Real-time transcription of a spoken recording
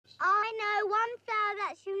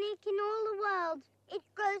that's unique in all the world. It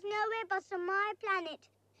grows nowhere but on my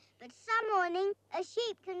planet. But some morning, a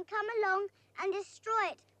sheep can come along and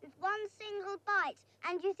destroy it with one single bite.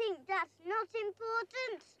 And you think that's not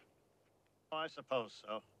important? I suppose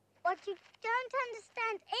so. What you don't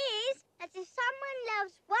understand is that if someone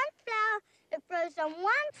loves one flower that grows on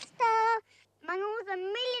one star among all the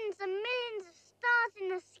millions and millions of stars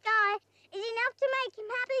in the sky, is enough to make him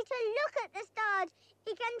happy to look at the stars.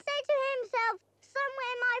 He can say to himself,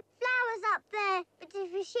 somewhere my flower's up there. But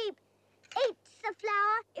if a sheep eats the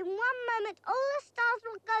flower, in one moment all the stars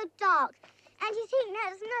will go dark. And you think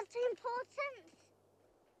that's not important?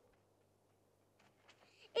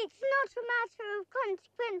 It's not a matter of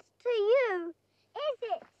consequence to you, is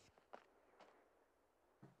it?